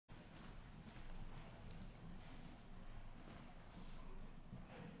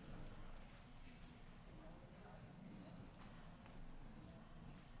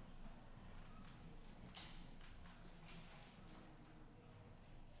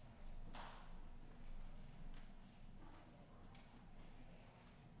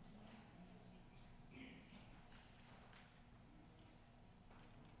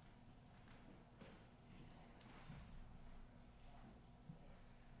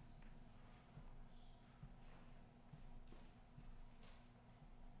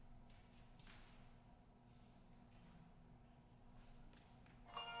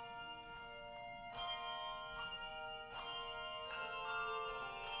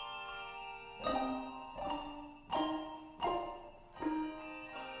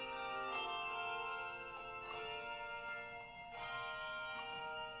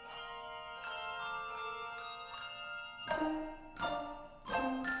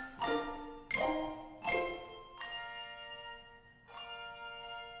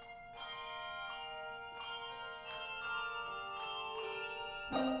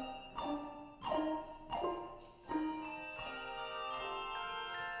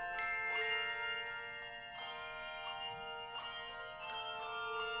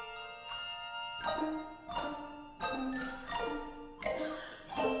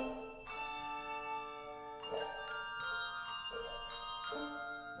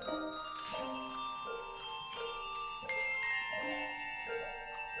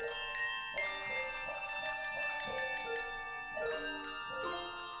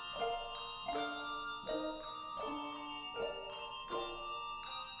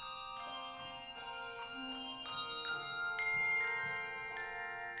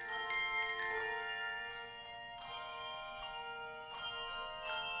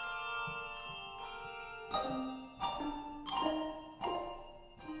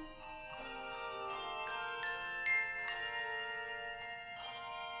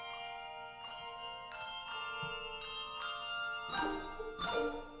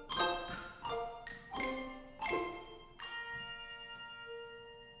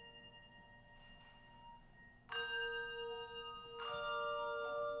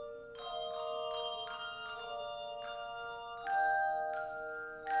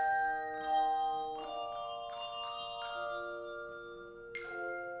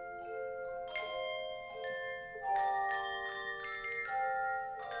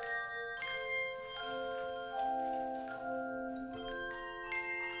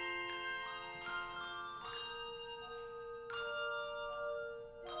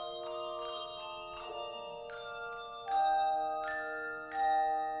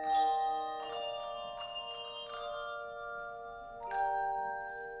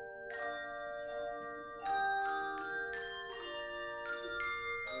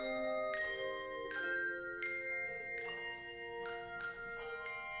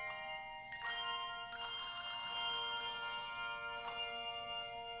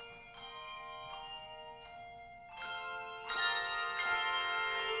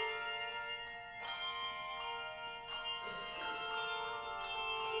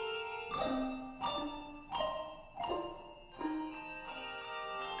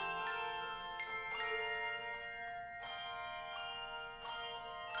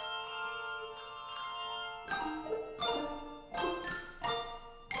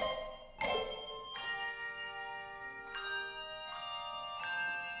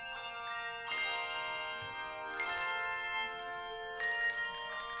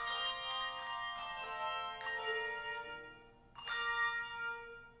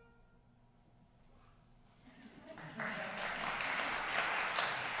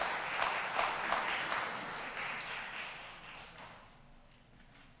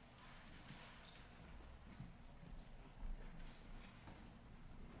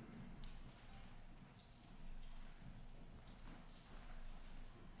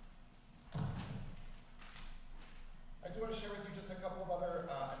I do want to share with you just a couple of other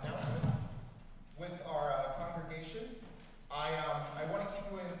announcements with our congregation. I want to keep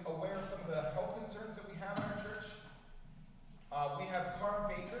you aware of some of the health concerns that we have in our church. We have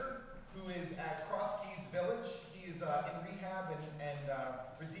Carm Baker, who is at Cross Keys Village. He is in rehab and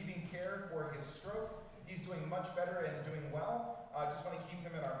receiving care for his stroke. He's doing much better and doing well. Just want to keep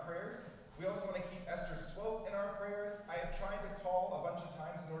him in our prayers. We also want to keep Esther Swope in our prayers. I have tried to call a bunch of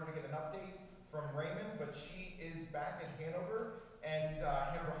times in order to get an update from Raymond, but she is back in Hanover and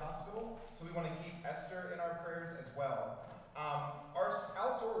Hanover Hospital, so we want to keep Esther in our prayers as well. Our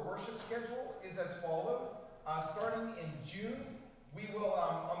outdoor worship schedule is as followed. Starting in June, we will,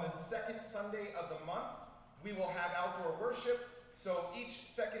 on the second Sunday of the month, we will have outdoor worship. So each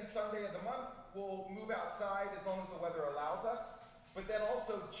second Sunday of the month, we'll move outside as long as the weather allows us. But then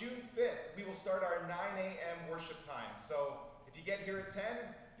also June 5th, we will start our 9 a.m. worship time. So if you get here at 10,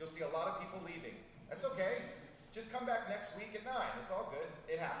 you'll see a lot of people leaving. That's okay. Just come back next week at 9. It's all good.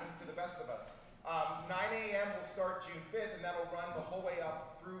 It happens to the best of us. 9 a.m. will start June 5th, and that'll run the whole way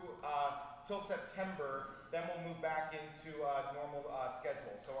up through till September. Then we'll move back into normal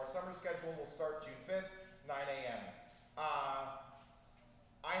schedule. So our summer schedule will start June 5th, 9 a.m.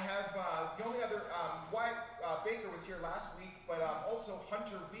 I have the only other, Wyatt Baker was here last week, but also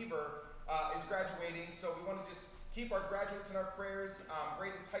Hunter Weaver is graduating, so we want to just keep our graduates in our prayers.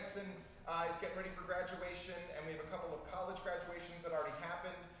 Braden Tyson is getting ready for graduation, and we have a couple of college graduations that already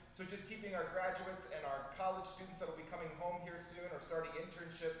happened. So So just keeping our graduates and our college students that will be coming home here soon or starting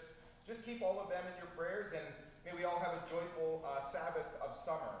internships, just keep all of them in your prayers, and may we all have a joyful Sabbath of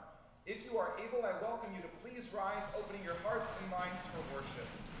summer. If you are able, I welcome you to please rise, opening your hearts and minds for worship.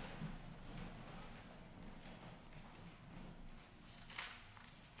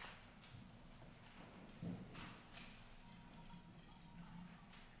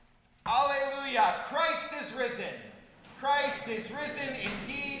 Alleluia! Christ is risen! Christ is risen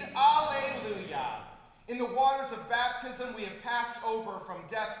indeed! Alleluia! In the waters of baptism we have passed over from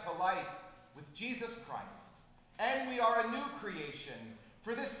death to life with Jesus Christ. And we are a new creation.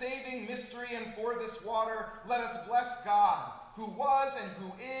 For this saving mystery and for this water, let us bless God, who was and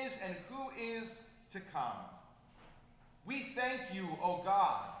who is to come. We thank you, O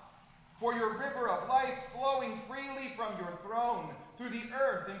God, for your river of life flowing freely from your throne, through the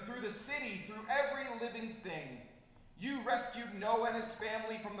earth and through the city, through every living thing. You rescued Noah and his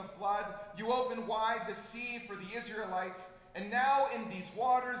family from the flood. You opened wide the sea for the Israelites. And now in these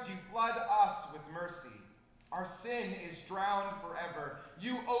waters you flood us with mercy. Our sin is drowned forever.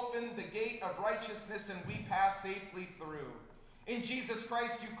 You open the gate of righteousness and we pass safely through. In Jesus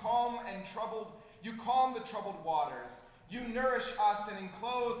Christ you calm the troubled waters. You nourish us and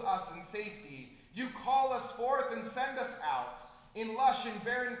enclose us in safety. You call us forth and send us out. In lush and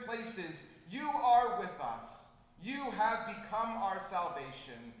barren places, you are with us. You have become our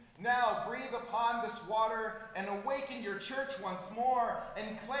salvation. Now breathe upon this water and awaken your church once more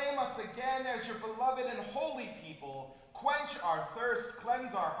and claim us again as your beloved and holy people. Quench our thirst,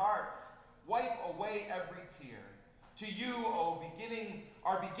 cleanse our hearts, wipe away every tear. To you, O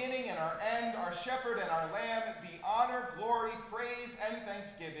our beginning and our end, our shepherd and our lamb, be honor, glory, praise, and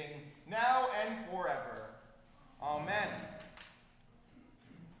thanksgiving, now and forever. Amen.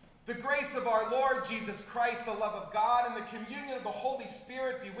 The grace of our Lord Jesus Christ, the love of God, and the communion of the Holy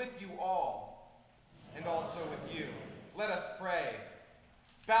Spirit be with you all, and also with you. Let us pray.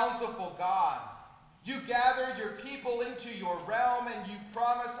 Bountiful God, you gather your people into your realm, and you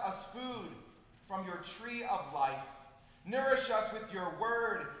promise us food from your tree of life. Nourish us with your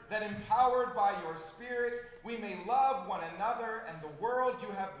word, that empowered by your Spirit, we may love one another and the world you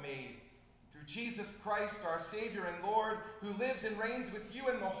have made. Through Jesus Christ, our Savior and Lord, who lives and reigns with you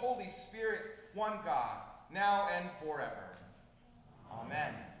in the Holy Spirit, one God, now and forever.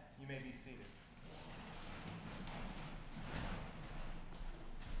 Amen. You may be seated.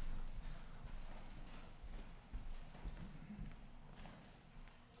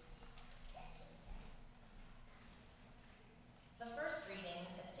 The first reading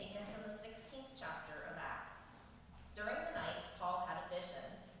is taken from the 16th chapter of Acts. During the night, Paul had a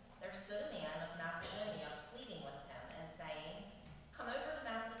vision. There stood a man of Macedonia pleading with him and saying, "Come over to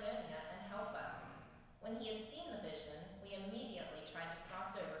Macedonia and help us." When he had seen the vision, we immediately tried to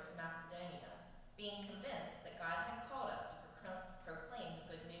cross over to Macedonia, being convinced that God had called us to proclaim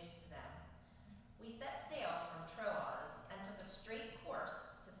the good news to them. We set sail from Troas and took a straight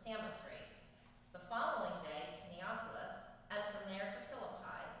course to Samothrace. The following day to Neapolis, and from there to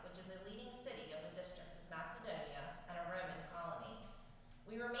Philippi, which is a leading city of the district of Macedonia and a Roman colony.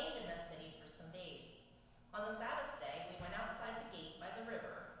 We remained in this city for some days. On the Sabbath day, we went outside the gate by the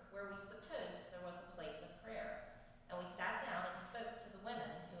river, where we supposed there was a place of prayer, and we sat down and spoke to the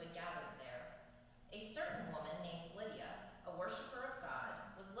women who had gathered there. A certain woman named Lydia, a worshiper of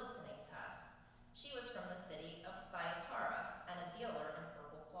God, was listening to us. She was from the city of Thyatira and a dealer in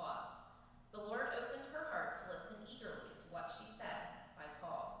purple cloth. The Lord opened her heart to listen eagerly to what she said by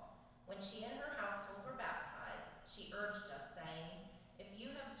Paul. When she and her household were baptized, she urged us, saying, "If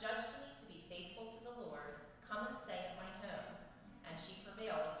you have judged me to be faithful to the Lord, come and stay at my home." And she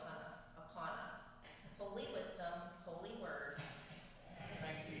prevailed upon us. Holy wisdom, holy word.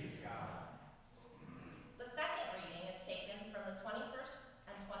 Thanks be to God. The second reading is taken from the 21st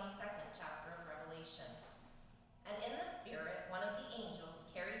and 22nd chapter of Revelation. And in the Spirit, one of the angels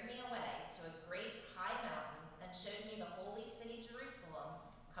carried me away to a great high mountain and showed me the holy city Jerusalem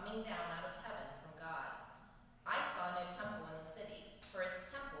coming down out of heaven from God. I saw no temple in the city, for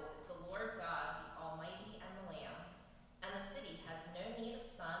its temple is the Lord God, the Almighty, and the Lamb. And the city has no need of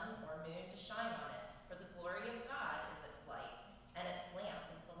sun or moon to shine on it, for the glory of God is its light, and its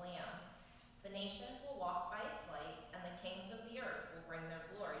lamp is the Lamb. The nations will walk by its light, and the kings of the earth will bring their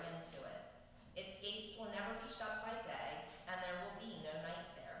glory into it. Its gates will never be shut by day, and there will be no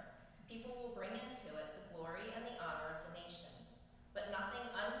night there. People will bring into it the glory and the honor of the nations, but nothing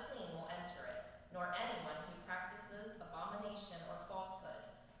unclean will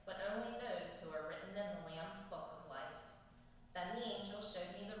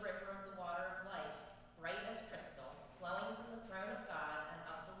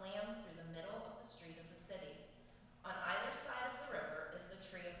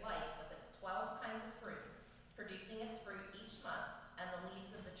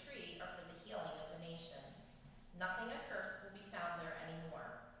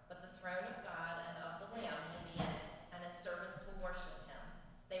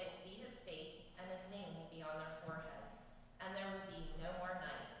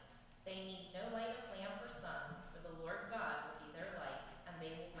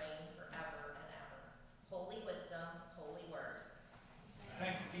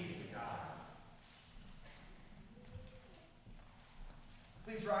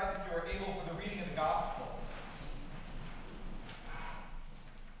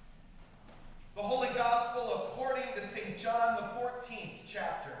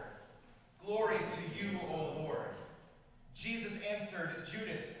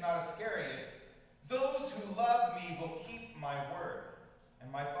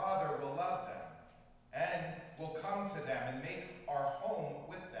my Father will love them and will come to them and make our home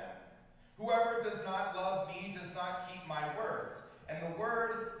with them. Whoever does not love me does not keep my words, and the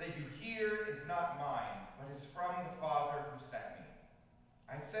word that you hear is not mine, but is from the Father who sent me.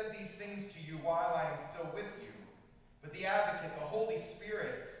 I have said these things to you while I am still with you, but the Advocate, the Holy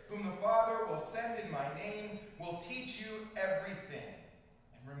Spirit, whom the Father will send in my name, will teach you everything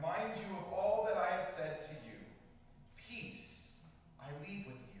and remind you of all that I have said to you. Peace I leave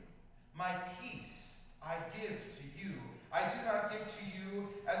with you. My peace I give to you. I do not give to you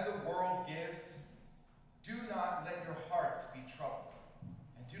as the world gives. Do not let your hearts be troubled,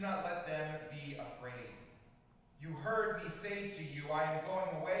 and do not let them be afraid. You heard me say to you, I am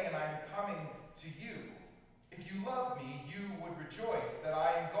going away and I am coming to you. If you love me, you would rejoice that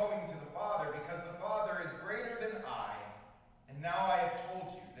I am going to the Father, because the Father is greater than I. And now I have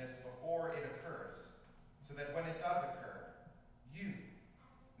told you this before it occurs, so that when it does occur, you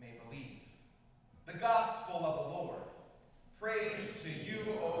may believe. The Gospel of the Lord. Praise to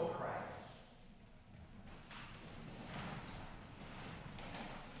you, O Christ.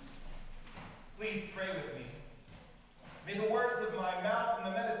 Please pray with me. May the words of my mouth and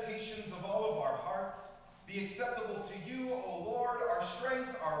the meditations of all of our hearts be acceptable to you, O Lord, our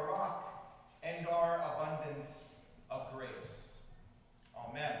strength, our rock, and our abundance of grace.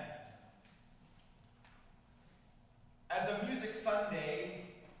 Amen. As a Music Sunday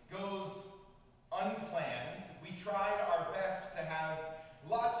goes unplanned, we tried our best to have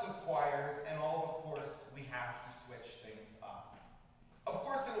lots of choirs, and all of course we have to switch things up. Of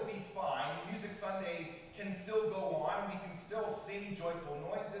course it'll be fine. Music Sunday can still go on. We can still sing joyful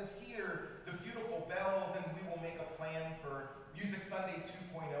noises, hear the beautiful bells, and we will make a plan for Music Sunday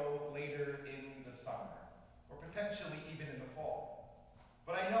 2.0 later in the summer, or potentially even in the fall.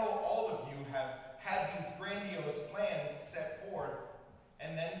 But I know all of you have had these grandiose plans set forth,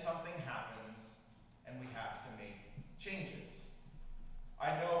 and then something happens, and we have to make changes.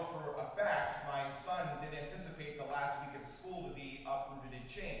 I know for a fact my son did anticipate the last week of school to be uprooted and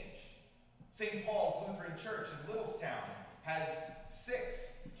changed. St. Paul's Lutheran Church in Abbottstown has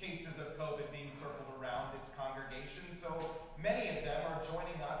 6 cases of COVID being circled around its congregation, so many of them are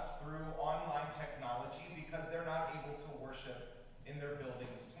joining us through online technology because they're not able to worship in their building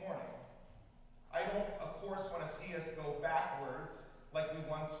this morning. I don't, of course, want to see us go backwards like we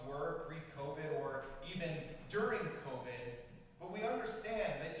once were pre-COVID or even during COVID, but we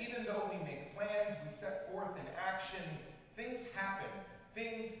understand that even though we make plans, we set forth in action, things happen,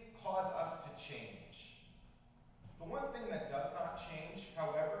 things cause us to change. The one thing that does not change,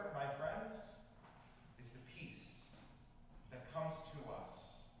 however, my friends, is the peace that comes to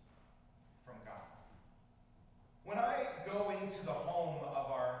us from God. When I go into the home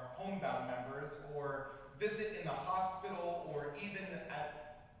of our homebound members, or visit in the hospital, or even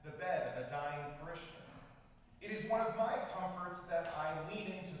at the bed of a dying parishioner, it is one of my comforts that I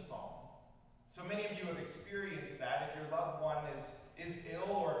lean into song. So many of you have experienced that. If your loved one is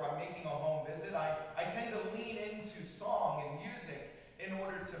ill, or if I'm making a home visit, I tend to lean into song and music in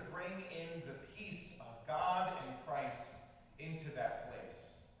order to bring in the peace of God and Christ into that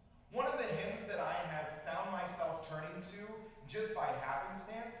place. One of the hymns that I have found myself turning to just by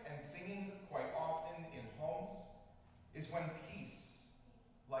happenstance and singing quite often in homes is When Peace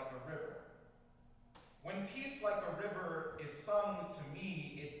Like a River. When Peace Like a River is sung to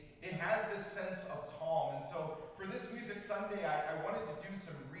me, it has this sense of calm. And so for this Music Sunday, I wanted to do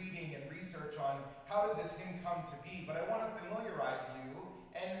some reading and research on how did this hymn come to be, but I want to familiarize you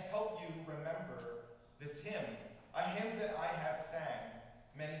and help you remember this hymn, a hymn that I have sang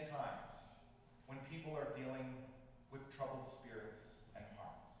many times when people are dealing with troubled spirits and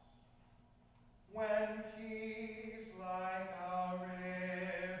hearts. When peace like a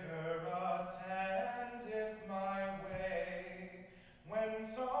river attendeth my way, when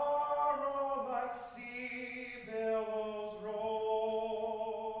sorrow like sea billows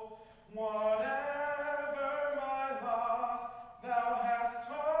roll, whatever my lot thou hast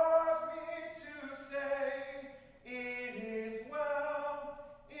taught me to say, it is well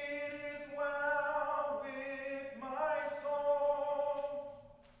with my soul.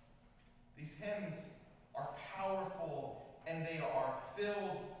 These hymns are powerful, and they are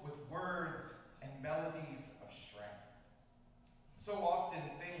filled with words and melodies of strength. So often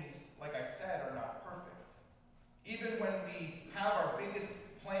things, like I said, are not perfect. Even when we have our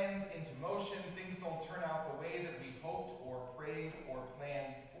biggest plans into motion, things don't turn out the way that we hoped or prayed or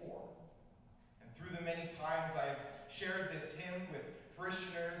planned for. And through the many times I've shared this hymn with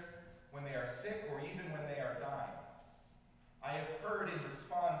parishioners when they are sick or even when they are dying, I have heard in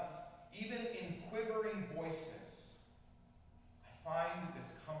response, even in quivering voices, I find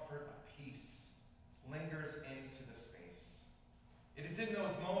this comfort of peace lingers into the space. It is in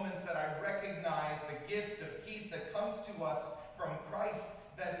those moments that I recognize the gift of peace that comes to us from Christ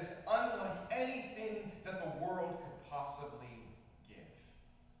that is unlike anything that the world could possibly give.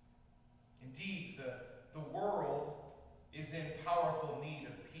 Indeed, the world is in powerful need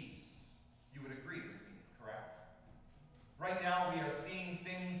of peace. You would agree with me, correct? Right now, we are seeing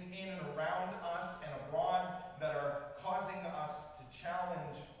things in and around us and abroad that are causing us to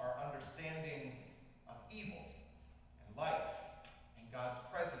challenge our understanding of evil and life and God's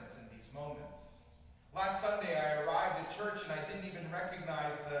presence in these moments. Last Sunday, I arrived at church and I didn't even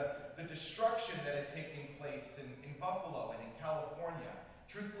recognize the destruction that had taken place in Buffalo and in California.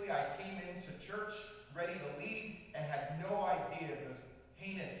 Truthfully, I came into church ready to lead and had no idea those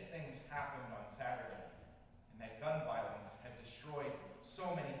heinous things happened on Saturday and that gun violence had destroyed so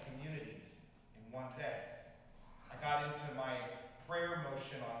many communities in one day. I got into my prayer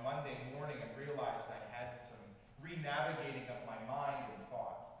motion on Monday morning and realized I had some re-navigating of my mind and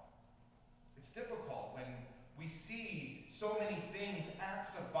thought. It's difficult when we see so many things,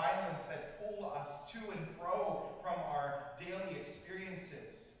 acts of violence that pull us to and fro from our daily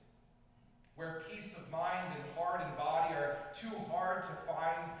experiences, where peace of mind and heart and body are too hard to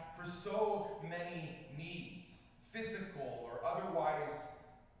find for so many needs, physical or otherwise,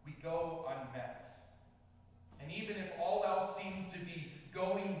 we go unmet. And even if all else seems to be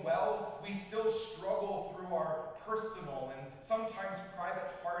going well, we still struggle through our personal and sometimes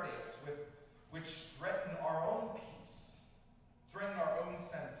private heartaches which threaten our own peace, threaten our own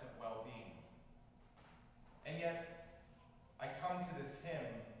sense of well-being. And yet, I come to this hymn,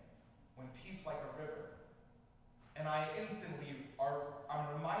 When Peace Like a River, and I'm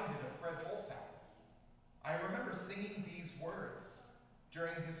reminded of Fred Holzhauer. I remember singing these words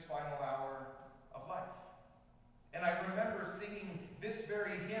during his final hour of life. And I remember singing this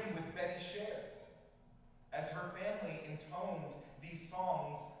very hymn with Betty Scher as her family intoned these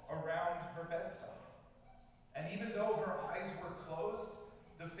songs around her bedside. And even though her eyes were closed,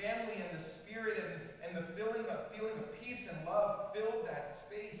 the family and the spirit and the feeling of peace and love filled that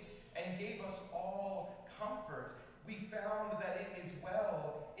space and gave us all comfort. We found that it is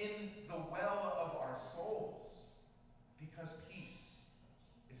well in the well of our souls because peace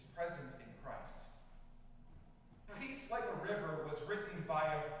is present in Christ. Peace Like a River was written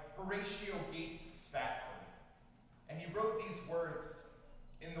by Horatio Gates Spafford, and he wrote these words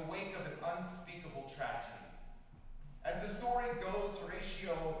in the wake of an unspeakable tragedy. As the story goes,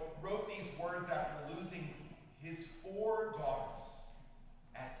 Horatio wrote these words after losing his 4 daughters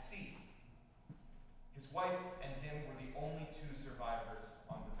at sea. His wife and him were the only 2 survivors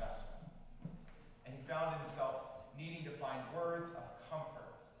on the vessel. And he found himself needing to find words of comfort.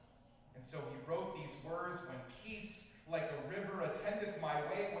 And so he wrote these words, When peace like a river attendeth my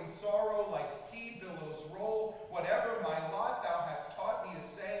way, when sorrow like sea billows roll, whatever my lot thou hast taught me to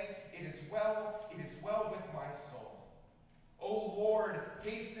say, it is well with my soul. O Lord,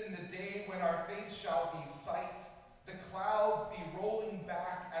 hasten the day when our faith shall be sight, the clouds be rolling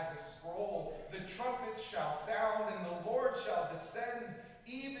back as a scroll, the trumpet shall sound and the Lord shall descend,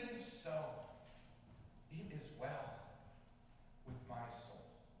 even so, it is well with my soul.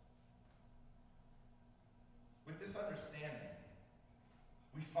 With this understanding,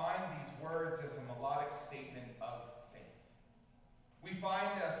 we find these words as a melodic statement of faith. We find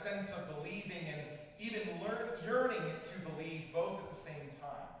a sense of believing and even yearning to believe both at the same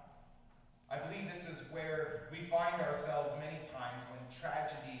time. I believe this is where we find ourselves many times when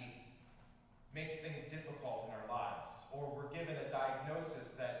tragedy makes things difficult in our lives, or we're given a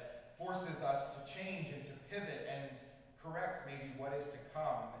diagnosis that forces us to change and to pivot and correct maybe what is to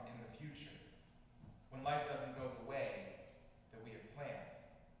come in the future, when life doesn't go the way that we have planned.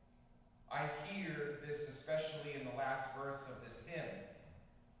 I hear this especially in the last verse of this hymn,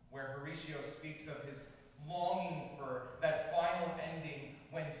 where Horatio speaks of his longing for that final ending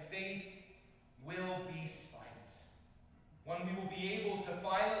when faith will be sight, when we will be able to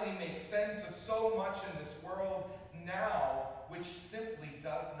finally make sense of so much in this world now which simply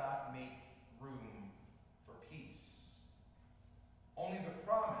does not make room for peace. Only the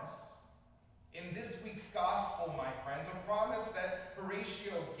promise in this week's gospel, my friends, a promise that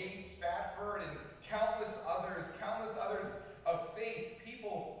Horatio Gates Spafford and countless others of faith,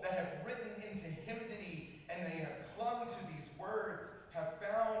 people that have written into hymnody and they have clung to these words, have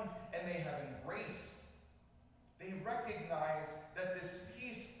found and they have embraced. They recognize that this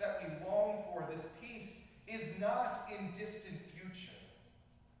peace that we long for, this peace is not in distant future,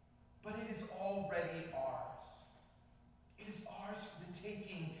 but it is already ours. It is ours for the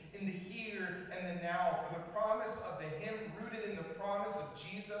taking in the here and the now, for the promise of the hymn rooted in the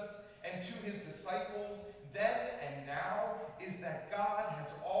Jesus and to his disciples then and now is that God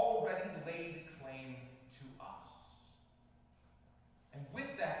has already laid claim to us. And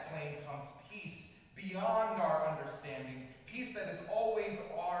with that claim comes peace beyond our understanding, peace that is always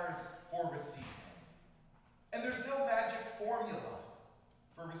ours for receiving. And there's no magic formula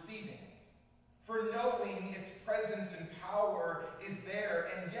for receiving it, for knowing its presence and power is there,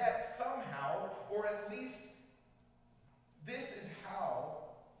 and yet somehow, or at least this is how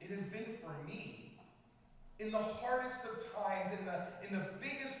it has been for me, in the hardest of times, in the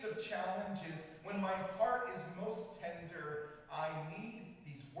biggest of challenges, when my heart is most tender, I need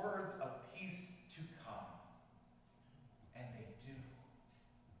these words of peace to come. And they do.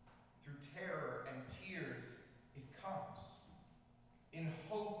 Through terror and tears, it comes. In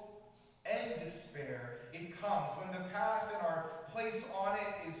hope and despair, it comes. When the path and our place on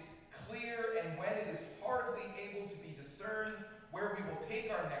it is clear, and when it is hardly able to be discerned where we will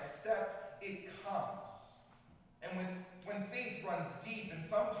take our next step, it comes. And when faith runs deep, and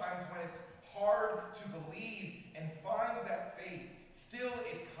sometimes when it's hard to believe and find that faith, still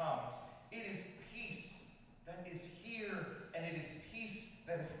it comes. It is peace that is here, and it is peace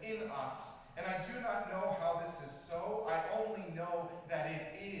that is in us. And I do not know how this is so. I only know that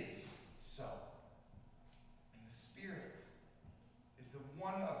it is so. And the Spirit is the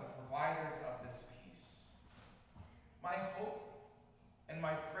one of the providers of this peace. My hope and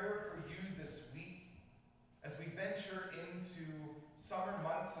my prayer for you this week, as we venture into summer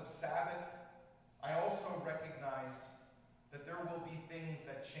months of Sabbath, I also recognize that there will be things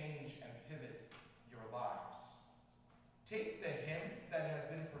that change and pivot your lives. Take the hymn that has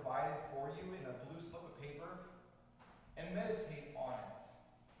been provided for you in a blue slip of paper and meditate on it.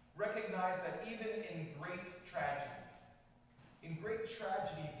 Recognize that even in great tragedy,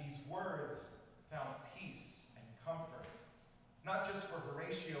 these words found peace and comfort. Not just for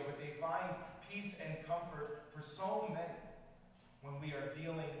Horatio, but they find peace and comfort for so many when we are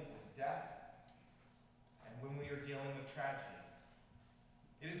dealing with death and when we are dealing with tragedy.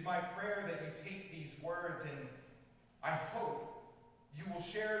 It is my prayer that you take these words, and I hope you will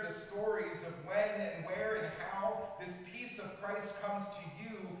share the stories of when and where and how this peace of Christ comes to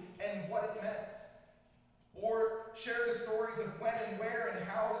you and what it meant. Or share the stories of when and where and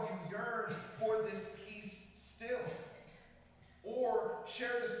how you yearn for this peace still. Or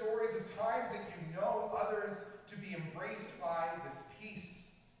share the stories of times that you know others to be embraced by this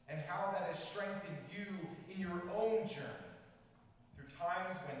peace, and how that has strengthened you in your own journey through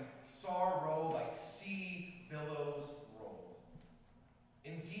times when sorrow like sea billows roll.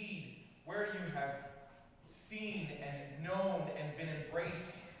 Indeed, where you have seen and known and been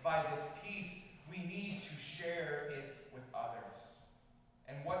embraced by this peace, we need to share it with others.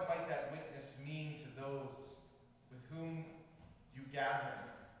 And what might that witness mean to those with whom you gather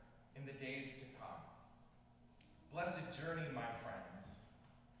in the days to come? Blessed journey, my friends.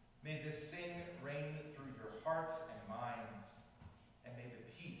 May this sing reign through your hearts and minds, and may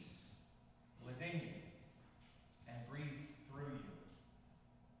the peace live in you and breathe through you.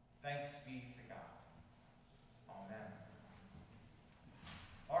 Thanks be to God. Amen.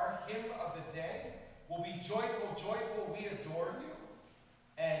 Our hymn of the day will be Joyful, Joyful, We Adore You.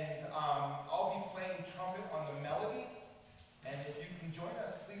 And I'll be playing trumpet on the melody. And if you can join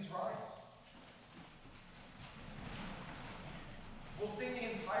us, please rise. We'll sing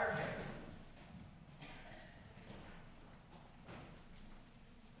the entire hymn.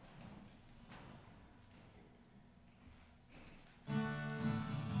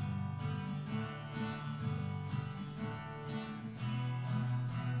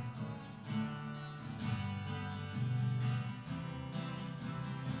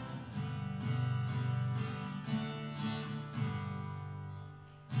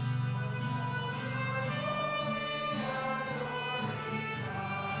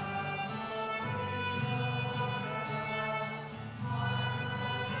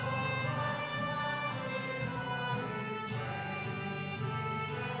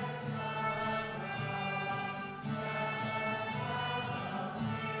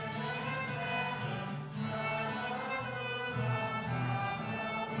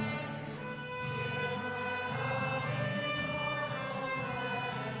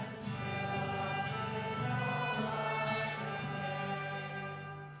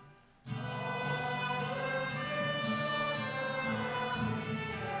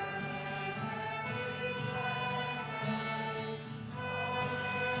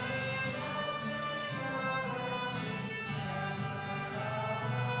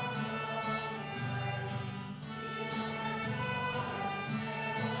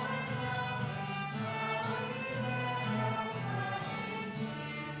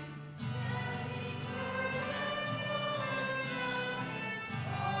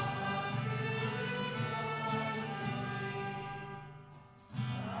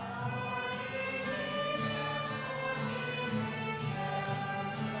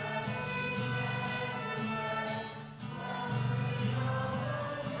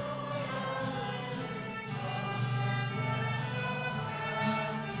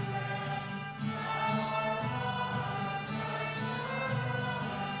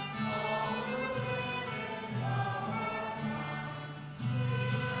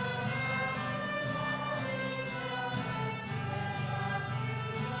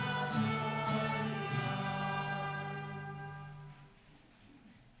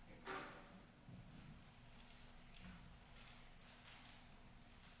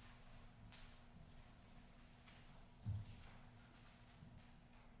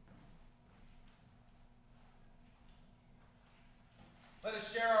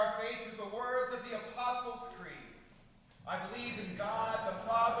 share our faith through the words of the Apostles' Creed. I believe in God, the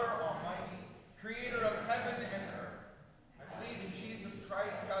Father Almighty, creator of heaven and earth. I believe in Jesus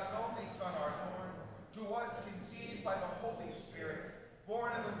Christ, God's only Son, our Lord, who was conceived by the Holy Spirit,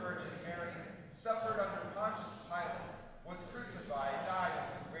 born of the Virgin Mary, suffered under Pontius Pilate, was crucified, died,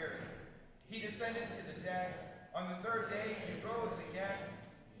 and was buried. He descended to the dead. On the third day he rose again.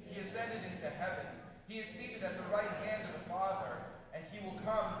 He ascended into heaven. He is seated at the right hand of the Father, and he will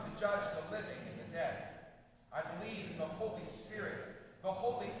come to judge the living and the dead. I believe in the Holy Spirit, the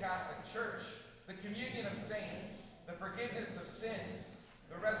Holy Catholic Church, the communion of saints, the forgiveness of sins,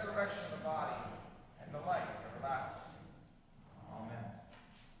 the resurrection of the body, and the life everlasting. Amen.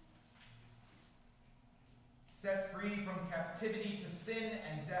 Set free from captivity to sin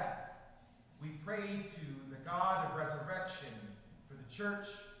and death, we pray to the God of resurrection for the church,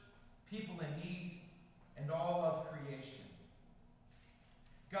 people in need, and all of creation.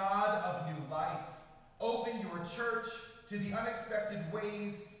 God of new life, open your church to the unexpected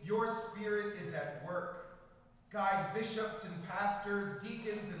ways your Spirit is at work. Guide bishops and pastors,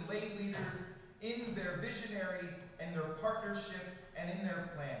 deacons and lay leaders in their visionary and their partnership and in their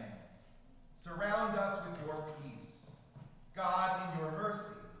planning. Surround us with your peace. God, in your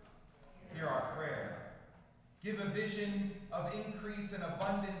mercy, hear our prayer. Give a vision of increase and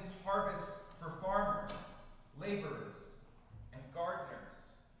abundance harvest for farmers, laborers, and gardeners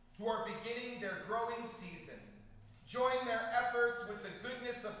who are beginning their growing season. Join their efforts with the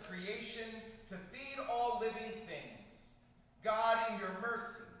goodness of creation to feed all living things. God, in your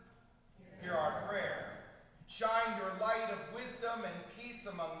mercy, hear our prayer. Shine your light of wisdom and peace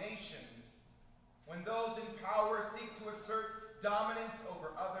among nations. When those in power seek to assert dominance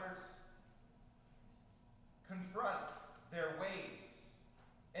over others, confront their ways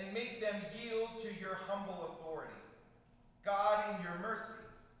and make them yield to your humble authority. God, in your mercy,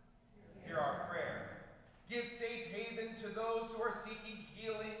 hear our prayer. Give safe haven to those who are seeking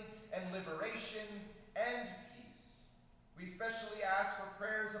healing and liberation and peace. We especially ask for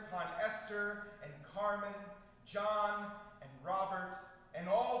prayers upon Esther and Carmen, John and Robert, and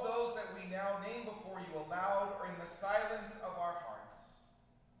all those that we now name before you aloud or in the silence of our hearts.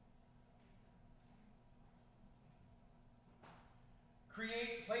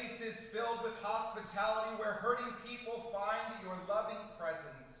 Create places filled with hospitality where hurting people find your loving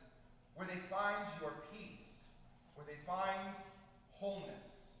presence, where they find your peace, where they find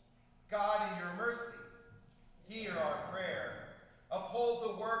wholeness. God, in your mercy, hear our prayer. Uphold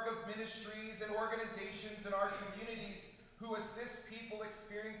the work of ministries and organizations in our communities who assist people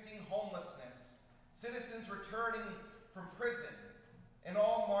experiencing homelessness, citizens returning from prison, and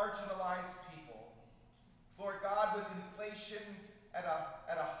all marginalized people. Lord God, with inflation at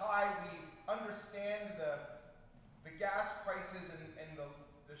a high, we understand the gas prices and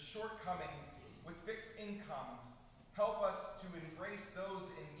the shortcomings with fixed incomes. Help us to embrace those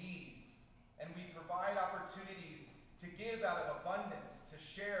in need, and we provide opportunities to give out of abundance, to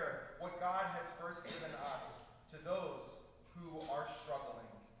share what God has first given us to those who are struggling.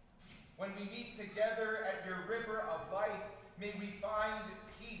 When we meet together at your river of life, may we find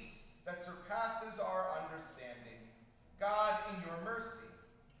peace that surpasses our understanding. God, in your mercy,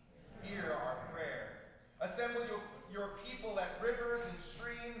 hear our prayer. Assemble your people at rivers and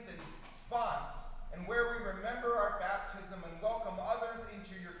streams and fonts, and where we remember our baptism and welcome others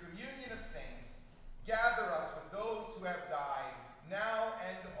into your communion of saints. Gather us with those who have died, now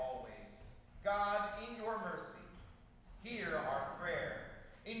and always. God, in your mercy, hear our prayer.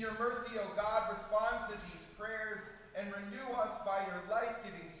 In your mercy, O God, respond to these prayers and renew us by your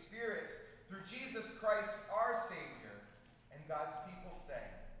life-giving Spirit through Jesus Christ, our Savior. And God's people say,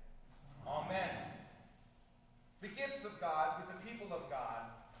 Amen. The gifts of God with the people of God,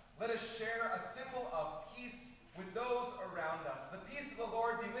 let us share a symbol of peace with those around us. The peace of the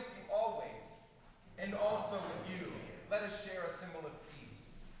Lord be with you always, and also with you. Let us share a symbol of peace.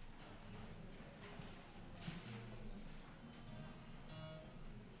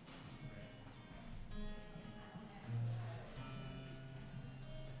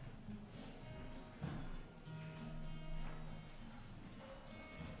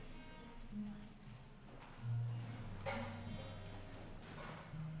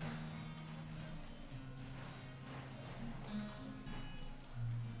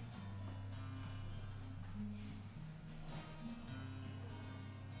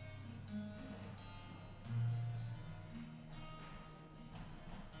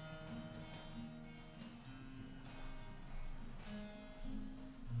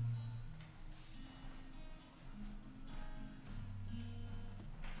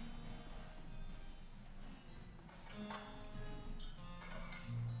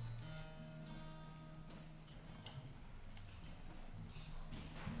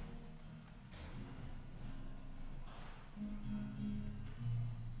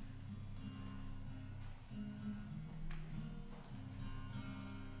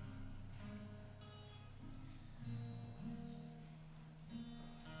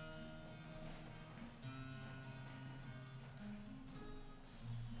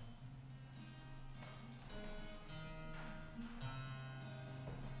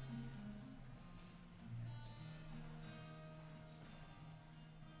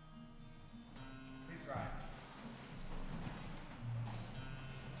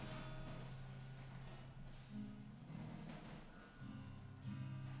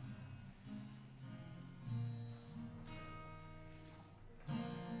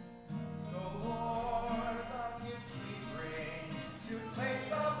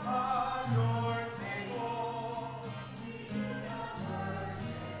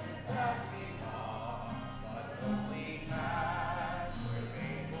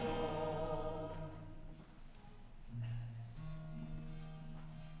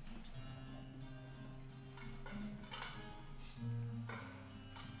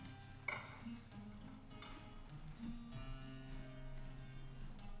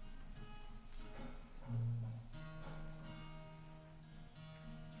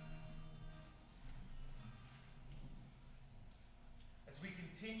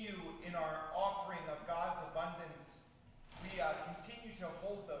 continue in our offering of God's abundance. We continue to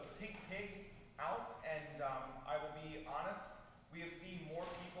hold the pink pig out, and I will be honest, we have seen more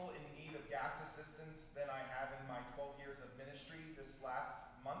people in need of gas assistance than I have in my 12 years of ministry this last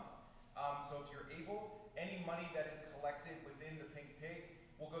month. So if you're able, any money that is collected within the pink pig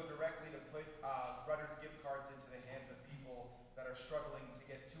will go directly to put Rudder's gift cards into the hands of people that are struggling to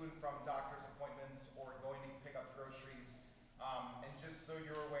get to and from doctor's appointments or going to pick up groceries. And just so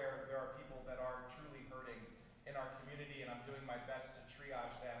you're aware, there are people that are truly hurting in our community, and I'm doing my best to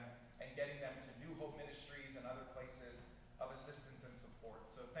triage them and getting them to New Hope Ministries and other places of assistance and support.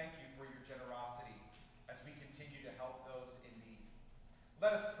 So thank you for your generosity as we continue to help those in need.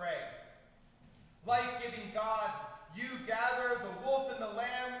 Let us pray. Life-giving God, you gather the wolf and the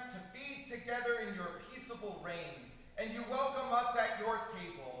lamb to feed together in your peaceable reign, and you welcome us at your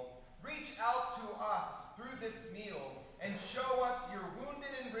table. Reach out to us through this meal and show us your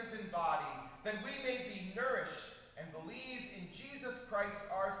wounded and risen body, that we may be nourished and believe in Jesus Christ,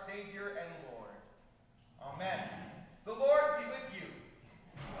 our Savior and Lord. Amen. The Lord be with you.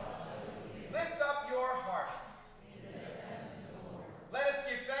 Lift up your hearts. Let us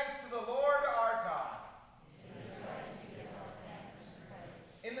give thanks to the Lord our God.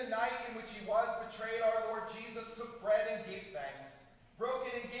 In the night in which he was betrayed, our Lord Jesus took bread and gave thanks, broke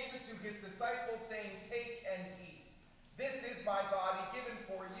it and gave it to his disciples, saying, "Take and eat. This is my body given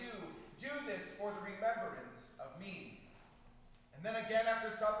for you. Do this for the remembrance of me." And then again after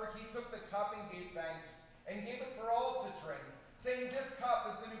supper he took the cup and gave thanks, and gave it for all to drink, saying, "This cup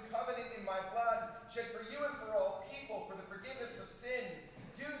is the new covenant in my blood, shed for you and for all people for the forgiveness of sin.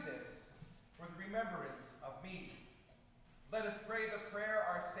 Do this for the remembrance of me." Let us pray the prayer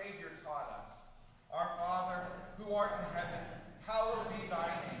our Savior taught us. Our Father, who art in heaven, hallowed be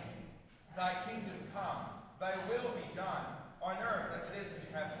thy name. Thy kingdom come, thy will be done, on earth as it is in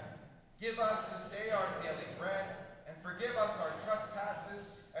heaven. Give us this day our daily bread, and forgive us our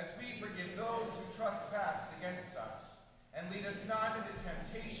trespasses, as we forgive those who trespass against us. And lead us not into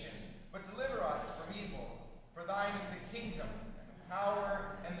temptation, but deliver us from evil. For thine is the kingdom, and the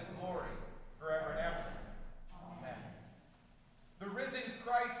power, and the glory, forever and ever. Amen. The risen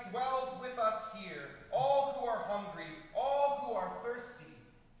Christ dwells with us here. All who are hungry, all who are thirsty,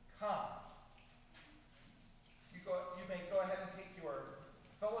 come. You may go ahead and take your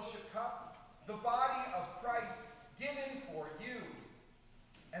fellowship cup, the body of Christ given for you,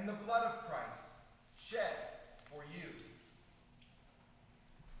 and the blood of Christ shed for you.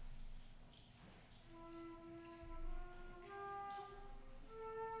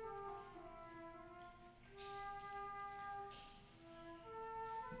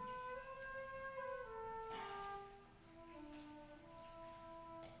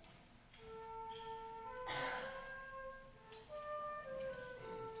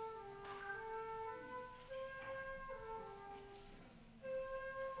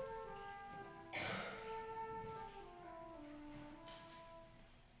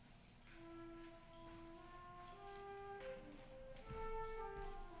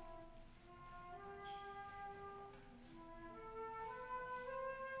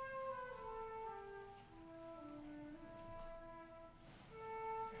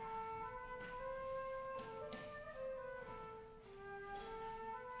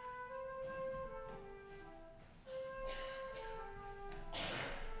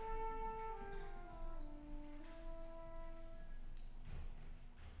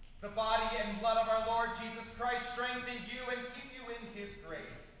 The body and blood of our Lord Jesus Christ strengthen you and keep you in his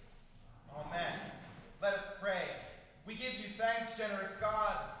grace. Amen. Let us pray. We give you thanks, generous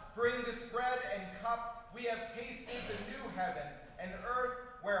God, for in this bread and cup we have tasted the new heaven and earth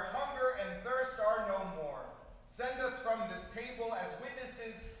where hunger and thirst are no more. Send us from this table as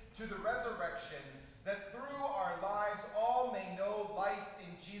witnesses to the resurrection, that through our lives all may know life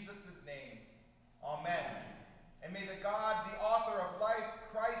in Jesus' name. Amen. And may the God, the author of life,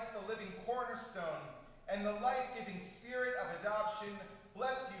 Christ, the living cornerstone, and the life-giving spirit of adoption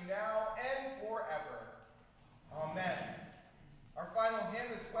bless you now and forever. Amen. Our final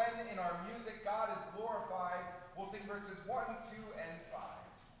hymn is when in our music God is glorified. We'll sing verses 1, 2, and 5.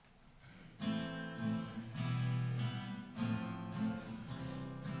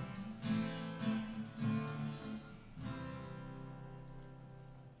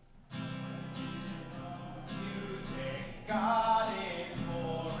 God is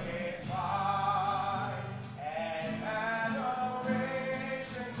glorified, and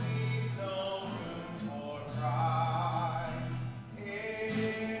adoration leaves no room for pride. It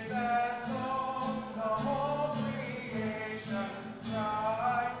is as though the whole creation cries.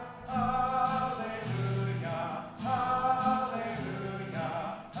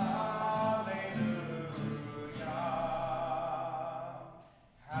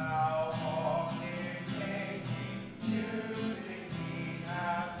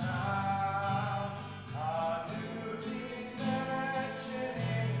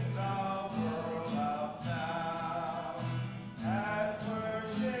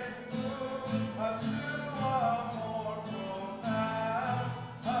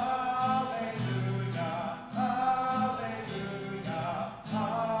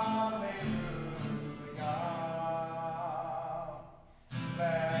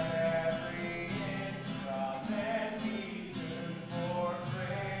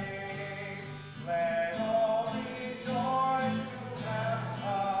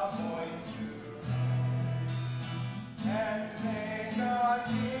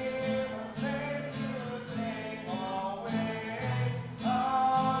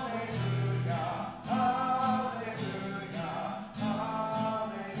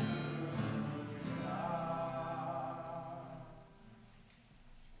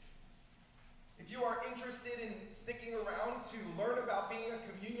 to learn about being a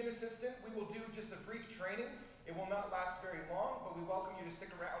communion assistant, we will do just a brief training. It will not last very long, but we welcome you to stick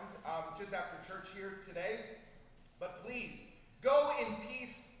around just after church here today. But please, go in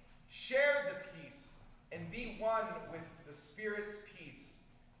peace, share the peace, and be one with the Spirit's peace.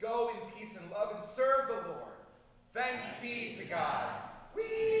 Go in peace and love and serve the Lord. Thanks be to God.